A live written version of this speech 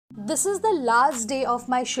This is the last day of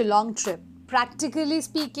my Shillong trip. Practically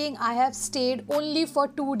speaking, I have stayed only for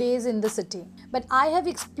 2 days in the city. But I have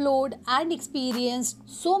explored and experienced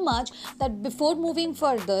so much that before moving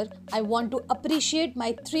further, I want to appreciate my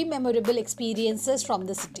 3 memorable experiences from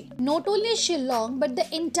the city. Not only Shillong, but the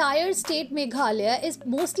entire state Meghalaya is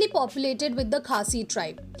mostly populated with the Khasi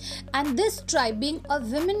tribe. And this tribe, being a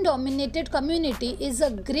women-dominated community, is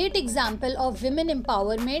a great example of women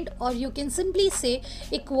empowerment, or you can simply say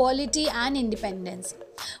equality and independence.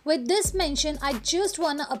 With this mention, I just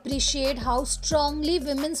wanna appreciate how strongly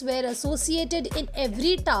women were associated in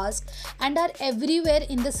every task and are everywhere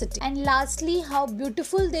in the city. And lastly, how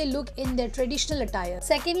beautiful they look in their traditional attire.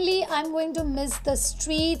 Secondly, I'm going to miss the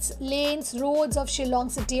streets, lanes, roads of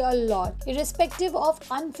Shillong city a lot, irrespective of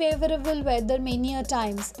unfavorable weather many a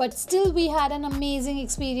times. But still, we had an amazing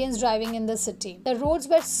experience driving in the city. The roads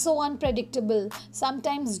were so unpredictable,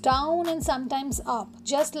 sometimes down and sometimes up,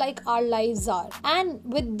 just like our lives are. And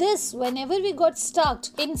with this, whenever we got stuck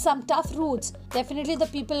in some tough routes, definitely the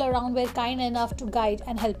people around were kind enough to guide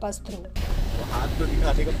and help us through.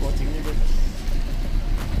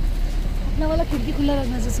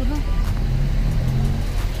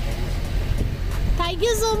 Thank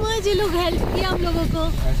you so much, ये लोग help किया हम लोगों को.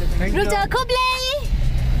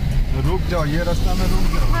 रुक जाओ, ये रास्ता में रुक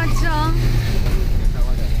जाओ. अच्छा.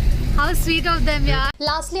 How sweet of them, yeah.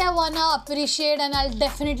 Lastly, I wanna appreciate and I'll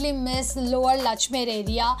definitely miss Lower Lachmer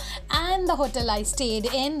area and the hotel I stayed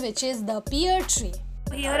in, which is the Pear Tree.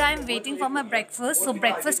 Here I am waiting for my breakfast. So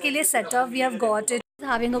breakfast के लिए setup we have got it.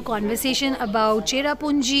 Having a conversation about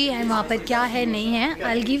Cherrapunji and वहाँ पर क्या है नहीं है.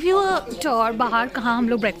 I'll give you a tour बाहर कहाँ हम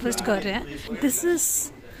लोग breakfast कर रहे हैं. This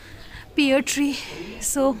is Pear Tree.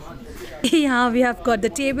 So यहाँ we have got the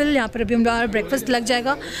table. यहाँ पर अभी हमारा breakfast लग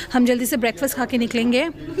जाएगा. हम जल्दी से breakfast खा के निकलेंगे.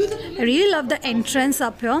 I really love the entrance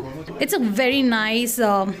up here. It's a very nice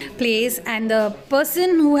place and the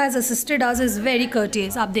person who has assisted us is very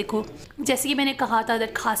courteous. आप देखो, जैसे कि मैंने कहा था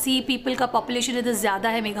that खासी people का population इधर ज़्यादा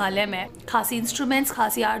है मेघालय में. खासी instruments,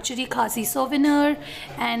 खासी archery, खासी souvenir,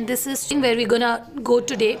 and this is where we're gonna go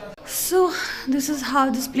today. So this is how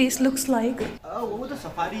this place looks like. वो तो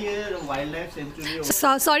safari है, wildlife sanctuary.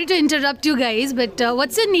 So sorry to interrupt you guys, but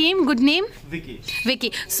what's your name? Good name? Vicky.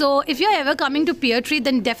 Vicky. So if you're ever coming to Pear Tree,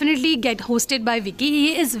 then definitely get hosted by Vicky.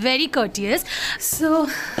 He is very courteous. So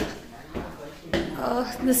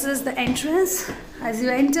this is the entrance. As you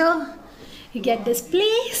enter, you get this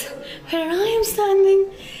place where I am standing.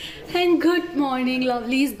 And good morning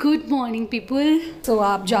lovelies, good morning people. So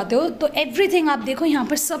आप जाते हो तो everything आप देखो यहाँ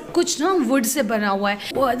पर सब कुछ ना wood से बना हुआ है.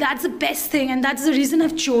 That's the best thing and that's the reason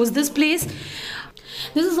I've chose this place.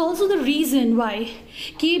 This is also the reason why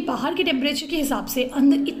कि बाहर के टेम्परेचर के हिसाब से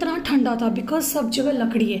अंदर इतना ठंडा था because सब जगह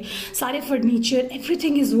लकड़ी है, सारे furniture,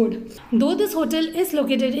 everything is wood. Though this hotel is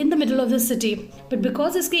located in the middle of the city, but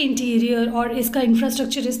because इसके इंटीरियर और इसका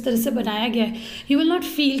इंफ्रास्ट्रक्चर इस तरह से बनाया गया है, you will not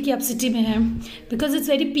feel कि आप सिटी में हैं because it's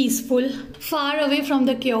very peaceful, far away from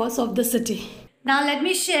the chaos of the city. Now let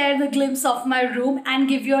me share the glimpse of my room and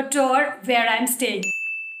give you a tour where I'm staying.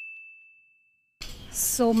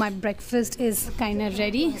 So my breakfast is kind of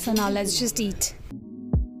ready, so now let's just eat.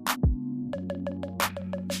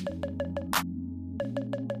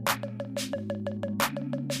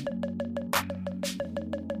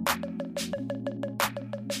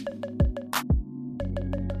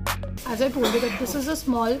 As I told you that this is a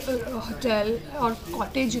small hotel or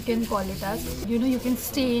cottage, you can call it as. You know, you can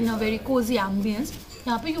stay in a very cozy ambience.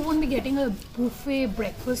 यहाँ पे you won't be getting a buffet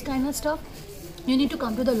breakfast kind of stuff. You need to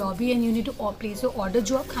come to the lobby and you need to place your order.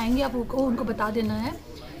 जो आप खाएंगे आप उनको बता देना है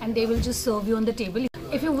and they will just serve you on the table.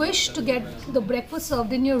 If you wish to get the breakfast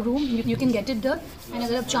served in your room, you can get it there. And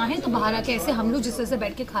अगर आप चाहें तो बाहर आके ऐसे हम लोग जिस तरह से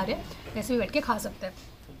बैठ के खा रहे हैं वैसे भी बैठ के खा सकते हैं.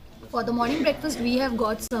 For the morning breakfast, we have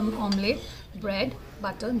got some omelette, bread,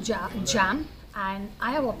 butter, jam, and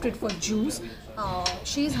I have opted for juice.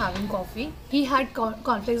 She's having coffee. He had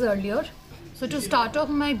cornflakes earlier. So to start off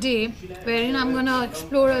my day, wherein I'm gonna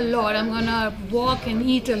explore a lot, I'm gonna walk and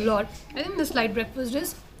eat a lot, I think this light breakfast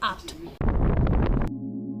is apt.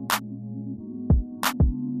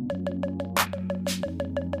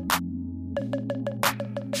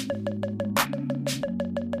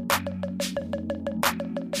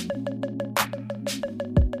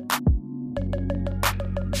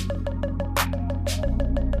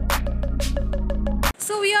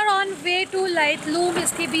 So we are on way to Laitlum.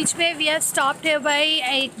 इसके बीच में we have stopped here by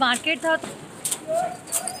एक market था.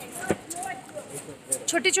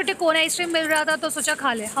 छोटे छोटे cone ice cream मिल रहा था तो सोचा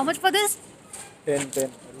खा ले. How much for this?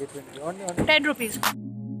 10 rupees.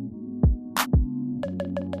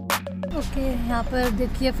 Okay, यहाँ पर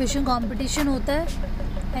देखिए फिशिंग कंपटीशन होता है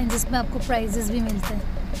एंड जिसमें आपको प्राइजेस भी मिलते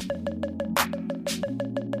हैं.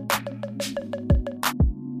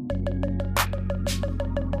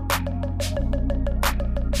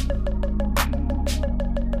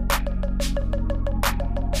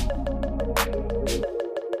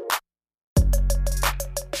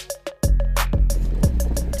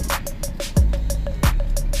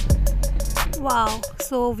 Wow,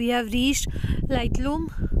 so we have reached लाइटलूम।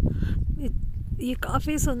 ये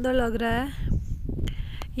काफ़ी सुंदर लग रहा है।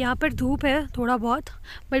 यहाँ पर धूप है थोड़ा बहुत,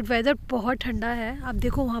 बट वेदर बहुत ठंडा है। आप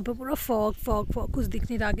देखो वहाँ पर पूरा फॉग फॉग फॉग, कुछ दिख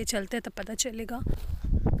नहीं रहा, आगे चलते हैं तब पता चलेगा।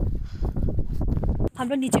 हम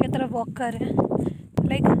लोग नीचे की तरफ वॉक कर रहे हैं।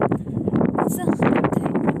 Like it's a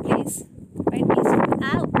place very peaceful.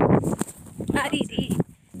 आओ अरे रे,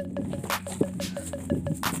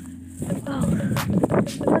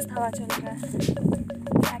 मस्त हवा चल रहा है,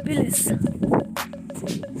 fabulous.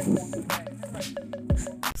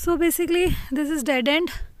 So basically this is dead and.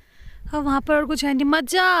 अब वहाँ पर और कुछ है नहीं। मत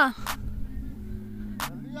जा।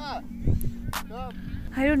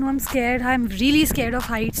 I don't know, I am scared. I am really scared of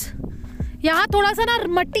Heights. यहाँ थोड़ा सा ना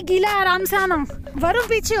मट्टी गीला है, आराम से आना। वरुण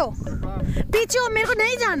पीछे हो, पीछे हो, मेरे को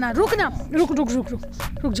नहीं जाना। रुक ना, रुक रुक रुक रुक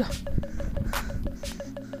रुक जा।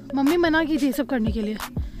 मम्मी मना की थी ये सब करने के लिए।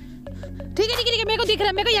 ठीक है ठीक है ठीक है, मेरे को दिख रहा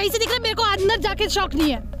है, मेरे को यहीं से दिख रहा है, मेरे को अंदर जाके शौक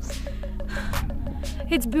नहीं है।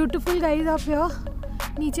 इट्स ब्यूटीफुल गाइज आप हियर।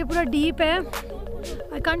 नीचे पूरा डीप है,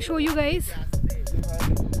 I can't show you guys.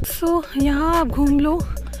 सो यहाँ आप घूम लो,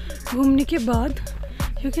 घूमने के बाद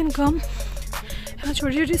यू कैन कम। यहाँ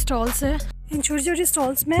छोटी छोटी स्टॉल्स है। इन छोटी छोटी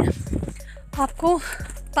स्टॉल्स में आपको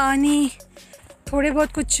पानी, थोड़े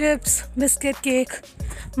बहुत कुछ चिप्स, बिस्किट, केक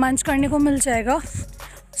मंच करने को मिल जाएगा।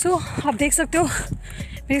 सो आप देख सकते हो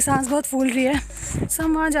मेरी सांस बहुत फूल रही है। सो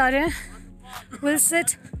हम वहाँ जा रहे हैं। Will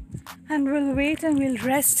sit and will wait and will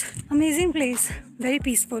rest. Amazing place, very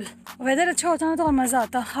peaceful. Weather अच्छा होता ना तो और मज़ा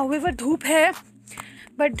आता। हाउएवर धूप है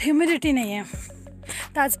बट ह्यूमिडिटी नहीं है।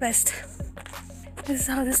 That's best. This is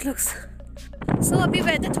how this looks. सो अभी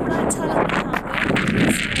वेदर थोड़ा अच्छा लग रहा है यहाँ पे।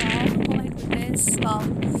 Oh my goodness, wow,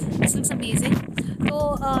 this looks amazing. तो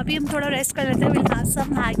अभी हम थोड़ा रेस्ट कर लेते हैं। विल हैव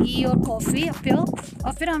सम मैगी और कॉफ़ी अप हियर,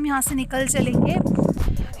 और फिर हम यहाँ से निकल चलेंगे।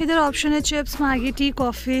 इधर ऑप्शन है chips, Maggi, T,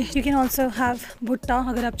 coffee. You can also have भुट्टा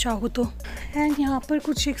अगर आप चाहो तो। एंड यहाँ पर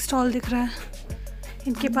कुछ एक स्टॉल दिख रहा है।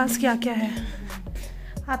 इनके पास क्या क्या है?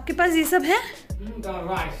 आपके पास ये सब है?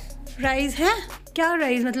 राइस है? क्या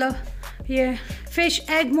राइस मतलब? ये फिश,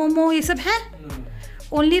 एग, मोमो ये सब है?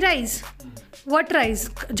 Only rice? What rice?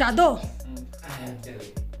 जादो?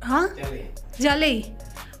 हाँ, जले।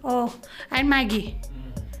 ओह, and Maggi.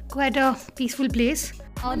 Quite a peaceful place.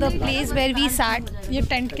 The place where we sat, ये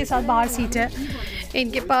टेंट के साथ बाहर सीट है।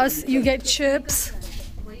 इनके पास you get chips,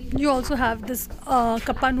 you also have this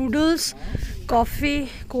kappa noodles, coffee,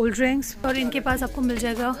 cold drinks, और इनके पास आपको मिल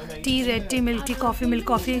जाएगा T, red T, milk tea, coffee, milk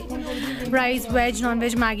coffee, rice, veg, non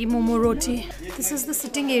veg, Maggi, momo, roti. This is the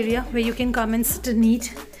sitting area way you can come and sit and eat.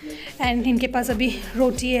 And इनके पास अभी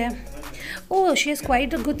रोटी है। ओह, she has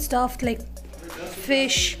quite a good stuff like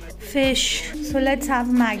fish. So let's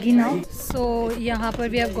have Maggie now. So यहाँ पर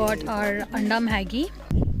we have got our अंडा Maggi.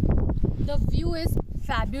 The view is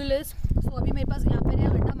fabulous. So अभी मेरे पास यहाँ पर है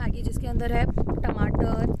अंडा मैगी जिसके अंदर है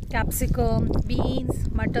टमाटर, कैप्सिकम, बीन्स,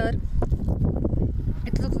 मटर.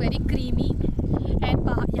 It looks very creamy. And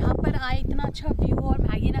यहाँ पर आए इतना अच्छा व्यू और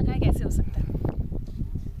मैगी ना खाए कैसे हो सकता है?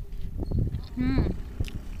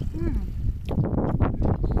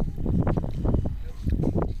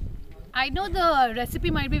 I know the recipe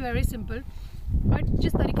might be very simple, but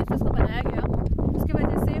जिस तरीके से इसको बनाया गया उसकी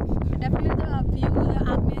वजह से definitely the view, the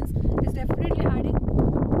ambience is definitely adding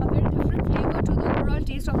a very different flavor to the overall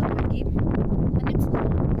taste of the Maggi, and it's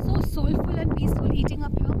so soulful and peaceful eating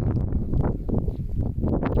up here.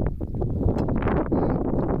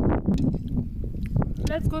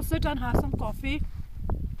 Let's go sit and have some coffee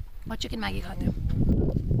और chicken Maggi खाते हैं।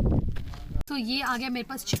 तो ये आ गया मेरे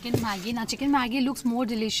पास chicken Maggi ना। Chicken Maggi looks more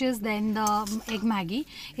delicious then the egg Maggi.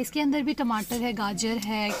 इसके अंदर भी टमाटर है, गाजर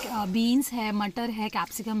है, बीन्स है, मटर है,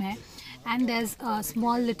 कैप्सिकम है, and there is a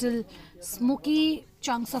small little smoky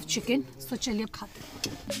chunks of chicken. सो चलिए अब खाते हैं।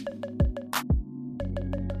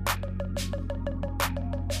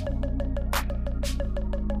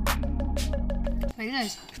 Very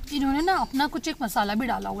nice. इन्होंने ना अपना कुछ एक मसाला भी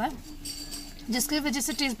डाला हुआ है जिसकी वजह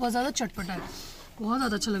से टेस्ट बहुत ज़्यादा चटपटा है, बहुत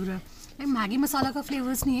ज़्यादा अच्छा लग रहा है। मैगी मसाला का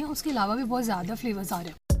फ्लेवर्स नहीं है, उसके अलावा भी बहुत ज़्यादा फ्लेवर्स आ रहे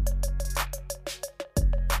हैं।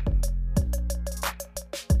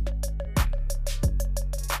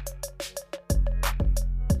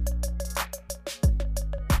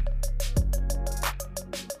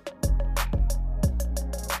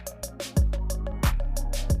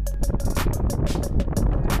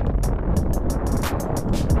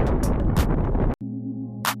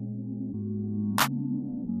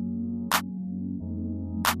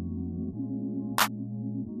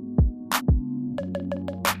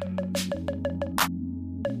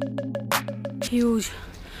 ह्यूज,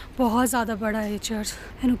 बहुत ज़्यादा बड़ा है ये चर्च।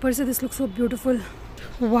 एंड ऊपर से this looks so beautiful.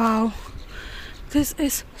 Wow, This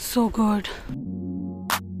is so good.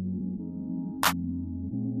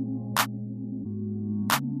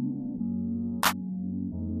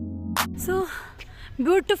 So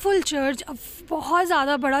beautiful church. अब बहुत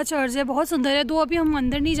ज़्यादा बड़ा चर्च है, बहुत सुंदर है. तो अभी हम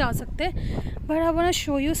अंदर नहीं जा सकते, but I want to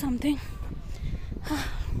show you something.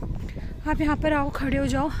 आप यहाँ पर आओ, खड़े हो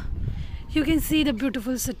जाओ. You can see the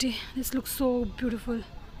beautiful city. This looks so beautiful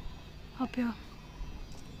up here.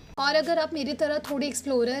 और अगर आप मेरी तरह थोड़े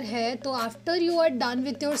एक्सप्लोरर है तो after you are done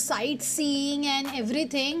with your sight seeing and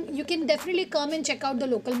everything you can definitely come and check out the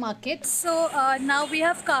local market. So now we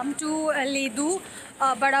have come to Lewduh,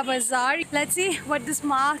 Bara Bazaar. Let's see what this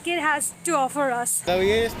market has to offer us. तो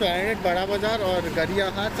ये स्प्लैनेड बड़ा बाजार और गरिया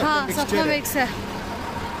हाट सबका mix है.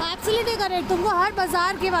 Absolutely correct. तुमको हर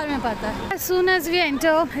बाजार के बारे में पता है. As soon as we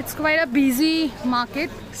enter, it's quite a busy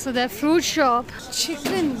market. So the fruit shop,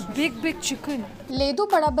 chicken, big chicken. Lewduh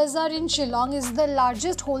Bara Bazaar in Shillong is the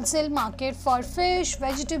largest wholesale market for fish,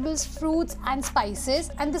 vegetables, fruits and spices.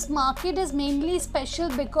 And this market is mainly special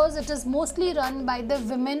because it is mostly run by the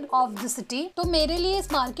women of the city. तो मेरे लिए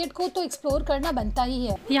इस market को तो explore करना बनता ही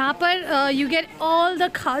है. यहाँ पर you get all the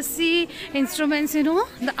Khasi instruments, you know,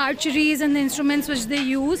 the archeries and the instruments which they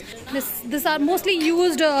use. This are mostly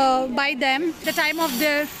used by them the time of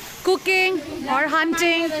their cooking or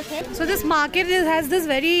hunting. So this market has this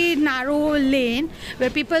very narrow lane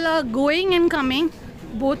where people are going and coming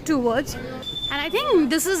both towards, and I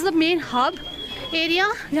think this is the main hub area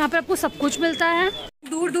जहाँ पर आपको सब कुछ मिलता है.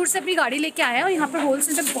 दूर दूर से अपनी गाड़ी लेके आए हैं और यहाँ पर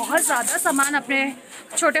होलसेल में बहुत ज़्यादा सामान अपने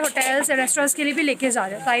छोटे होटल्स या रेस्टोरेंट्स के लिए भी लेके जा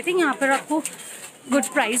रहे हैं. तो आई थिंक यहाँ पर आपको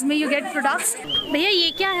गुड प्राइस में यू गेट प्रोडक्ट्स. भैया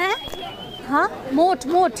ये क्या है? हाँ, मोट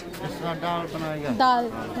दाल.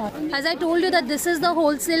 As I told you that this is the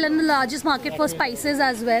wholesale and the largest market for spices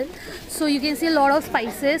as well. So you can see a lot of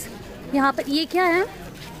spices. यहाँ पर ये क्या है?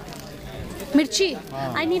 मिर्ची.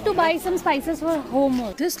 I need to buy some spices for home.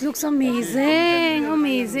 This looks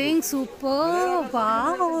amazing, super,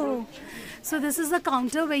 wow. So this is the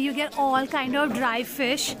counter where you get all kind of dry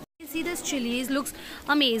fish. You see this chilies looks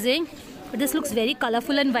amazing, but this looks very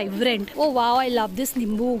colorful and vibrant. Oh wow, I love this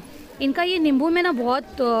नींबू. इनका ये नींबू में ना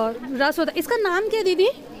बहुत रस होता है. इसका नाम क्या दीदी?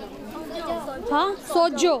 हाँ,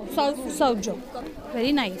 सोजो.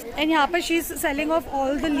 Very nice. एंड यहाँ पर she is selling of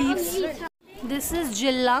all the leaves. This is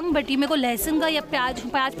जिल्लांग, but ये मेरे को लहसुन का या प्याज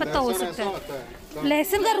पत्ता हो सकता है.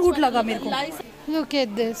 लहसुन का रूट लगा मेरे को. Look at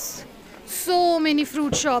this, so many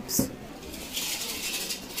fruit shops.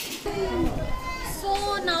 So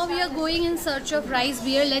now we are going in search of rice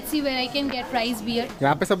beer. Let's see where I can get rice beer.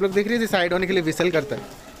 यहाँ पे सब लोग देख रही है, साइड होने के लिए विसल करता है.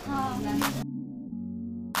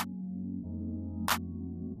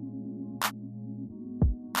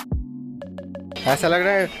 ऐसा लग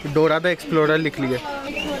रहा है डोरा द एक्सप्लोरर लिख लिया.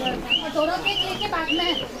 डोरा केक लेके बैठना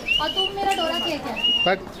है और तुम मेरा डोरा केक है.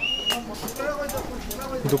 पर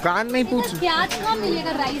दुकान में ही पूछ. प्याज कहाँ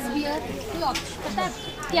मिलेगा? राइस बियर पता है?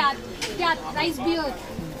 प्याज राइस बियर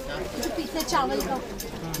जो पीछे चावल का.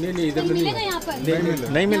 नहीं इधर तो मिलेगा यहाँ पर.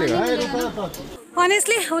 नहीं मिलेगा.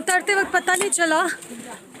 ऑनेस्टली उतरते वक्त पता नहीं चला.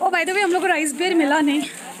 ओ बाय द वे हम लोग को राइस बियर मिला नहीं,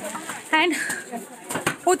 एंड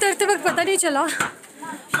उतरते वक्त पता नहीं चला.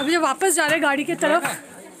 अभी जब वापस जा रहे हैं गाड़ी की तरफ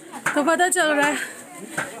तो पता चल रहा है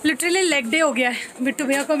लिटरली लेग डे हो गया है बिट्टू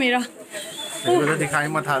भैया को मेरा. तो दिखाई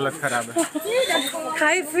मत, हालत खराब है.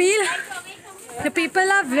 I feel the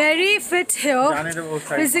people are very fit here,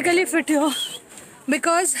 physically fit here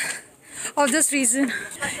because of this reason.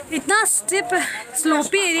 इतना स्टिप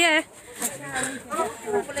स्लोपी एरिया है.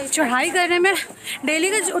 चढ़ाई करने में, डेली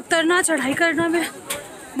का उतरना चढ़ाई करना में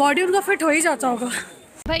बॉडी उनका फिट हो ही जाता होगा.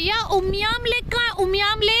 भैया उमियाम लेक कहाँ है?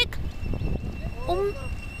 उमियाम लेक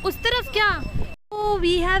उस तरफ क्या? तो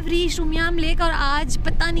we have reached Umiam lake और आज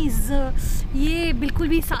पता नहीं ये बिल्कुल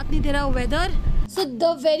भी साथ नहीं दे रहा weather. So the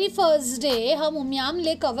very first day हम उमियाम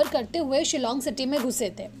लेक कवर करते हुए शिलोंग सिटी में घुसे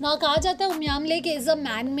थे. ना कहा जाता है Umiam lake is a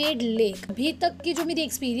man made lake. अभी तक की जो मेरी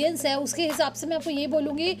एक्सपीरियंस है उसके हिसाब से मैं आपको ये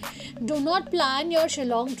बोलूँगी, do not plan your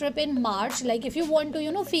Shillong trip in March. Like if you want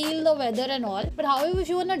to feel the weather and all, but how if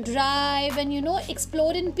you want to drive and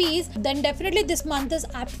explore in peace, then definitely this month is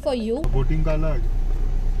apt for you. Boating का अलग.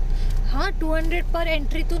 हाँ, 200 पर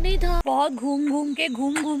entry तो नहीं था. बहुत घूम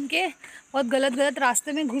के बहुत गलत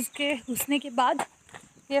रास्ते में घुसने के बाद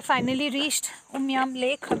ये फाइनली रीच्ड उमियाम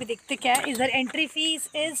लेक. अभी देखते क्या है. इधर एंट्री फीस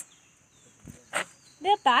इज,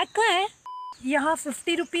 मेरा बैग कहाँ है? यहाँ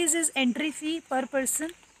 50 रुपीज़ इज एंट्री फी पर पर्सन.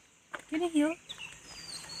 Can you here?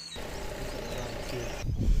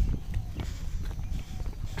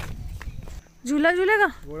 झूला झूलेगा?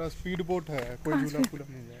 बड़ा स्पीड बोट है, कोई झूला पूरा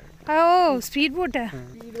नहीं जाएगा. ओह, स्पीड बोट है.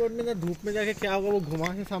 स्पीड बोट में ना धूप में जाके क्या होगा, वो घुमा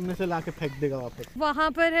के सामने से लाके फेंक देगा वापस. वहाँ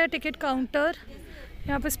पर है टिकट काउंटर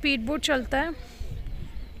यहाँ पे स्पीड बोट चलता है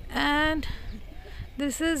and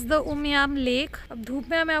this is the Umiam lake. अब धूप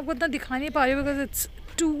में मैं आपको इतना दिखा नहीं पा रही हूँ because it's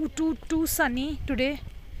to Sunny today.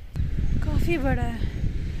 काफ़ी बड़ा है,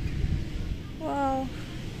 वाह।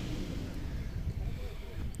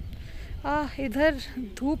 इधर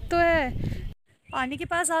धूप तो है, पानी के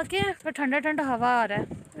पास आके फिर ठंडा ठंडा हवा आ रहा है।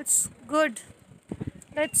 It's good.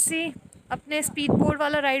 लेट्स सी अपने स्पीड बोट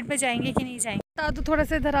वाला राइड पे जाएंगे कि नहीं जाएंगे। तो थोड़ा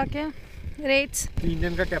सा इधर आके रेट्स 3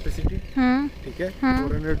 जन का कैपेसिटी, ठीक है,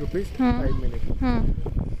 400 रुपीज़ 5 मिनट।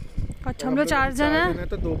 अच्छा, हम लोग 4 जन हैं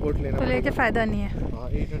तो 2 बोट लेना तो लेके फ़ायदा नहीं है।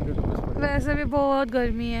 800 रुपीज़। वैसे भी बहुत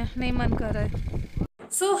गर्मी है, नहीं मन कर रहा है।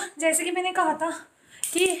 सो जैसे कि मैंने कहा था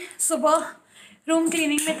कि सुबह रूम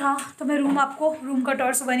क्लीनिंग में था तो मैं आपको रूम का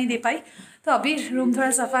टूर सुबह नहीं दे पाई, तो अभी रूम थोड़ा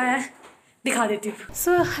सफ़ा है, दिखा देती हूँ।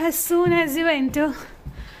 So as soon as you enter,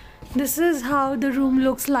 this is how the room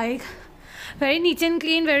looks like. Very neat and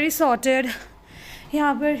clean, very sorted.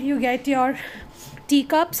 यहाँ पर you get your T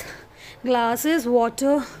cups, glasses,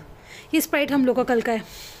 water. ये स्प्राइट हम लोग का कल का है,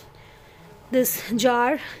 दिस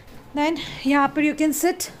जार। देन यहाँ पर यू कैन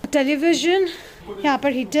सिट, टेलीविजन, यहाँ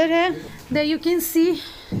पर हीटर है। Then you can see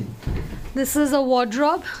this is a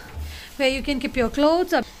wardrobe where you can keep your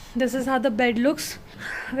clothes. This is how the bed looks,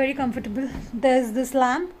 very comfortable. There's this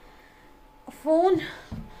lamp, a phone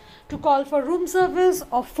to call for room service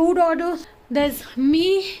or food order. There's me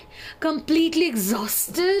completely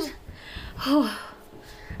exhausted.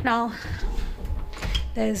 Now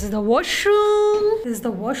there's the washroom. This is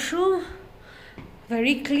the washroom,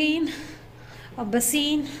 very clean. A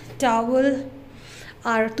basin, towel,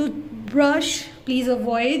 our toothbrush, please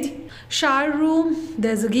avoid. Shower room,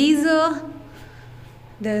 there's a geyser,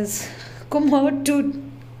 there's commode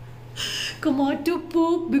to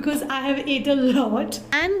poop because I have ate a lot.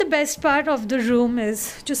 And the best part of the room is,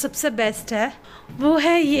 जो सबसे best है वो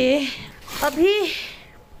है ये। अभी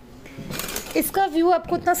इसका view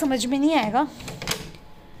आपको उतना समझ में नहीं आएगा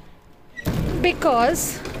बिकॉज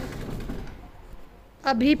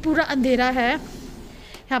अभी पूरा अंधेरा है,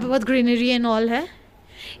 यहाँ पे बहुत ग्रीनरी एंड ऑल है।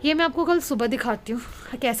 ये मैं आपको कल सुबह दिखाती हूँ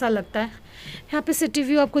कैसा लगता है। यहाँ पे सिटी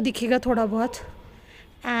व्यू आपको दिखेगा थोड़ा बहुत,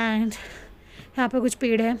 एंड यहाँ पे कुछ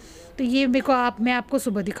पेड़ है, तो ये मैं आपको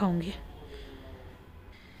सुबह दिखाऊंगी।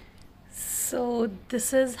 So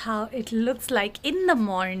this is how it looks like in the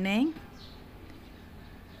morning.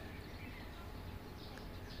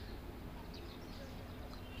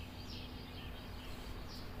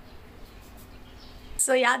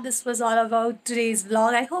 So yeah, this was all about today's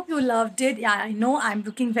vlog. I hope you loved it. Yeah, I know I'm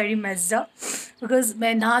looking very messed up because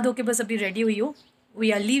मैं नहा धो के बस अभी ready हुई हूँ।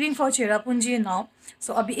 We are leaving for Cherrapunji now.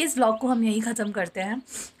 So अभी इस vlog को हम यहीं ख़त्म करते हैं।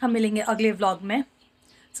 हम मिलेंगे अगले vlog में।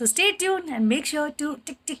 So stay tuned and make sure to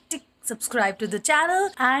tick subscribe to the channel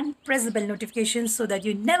and press the bell notifications so that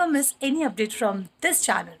you never miss any update from this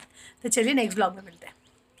channel. तो चलिए next vlog में मिलते हैं।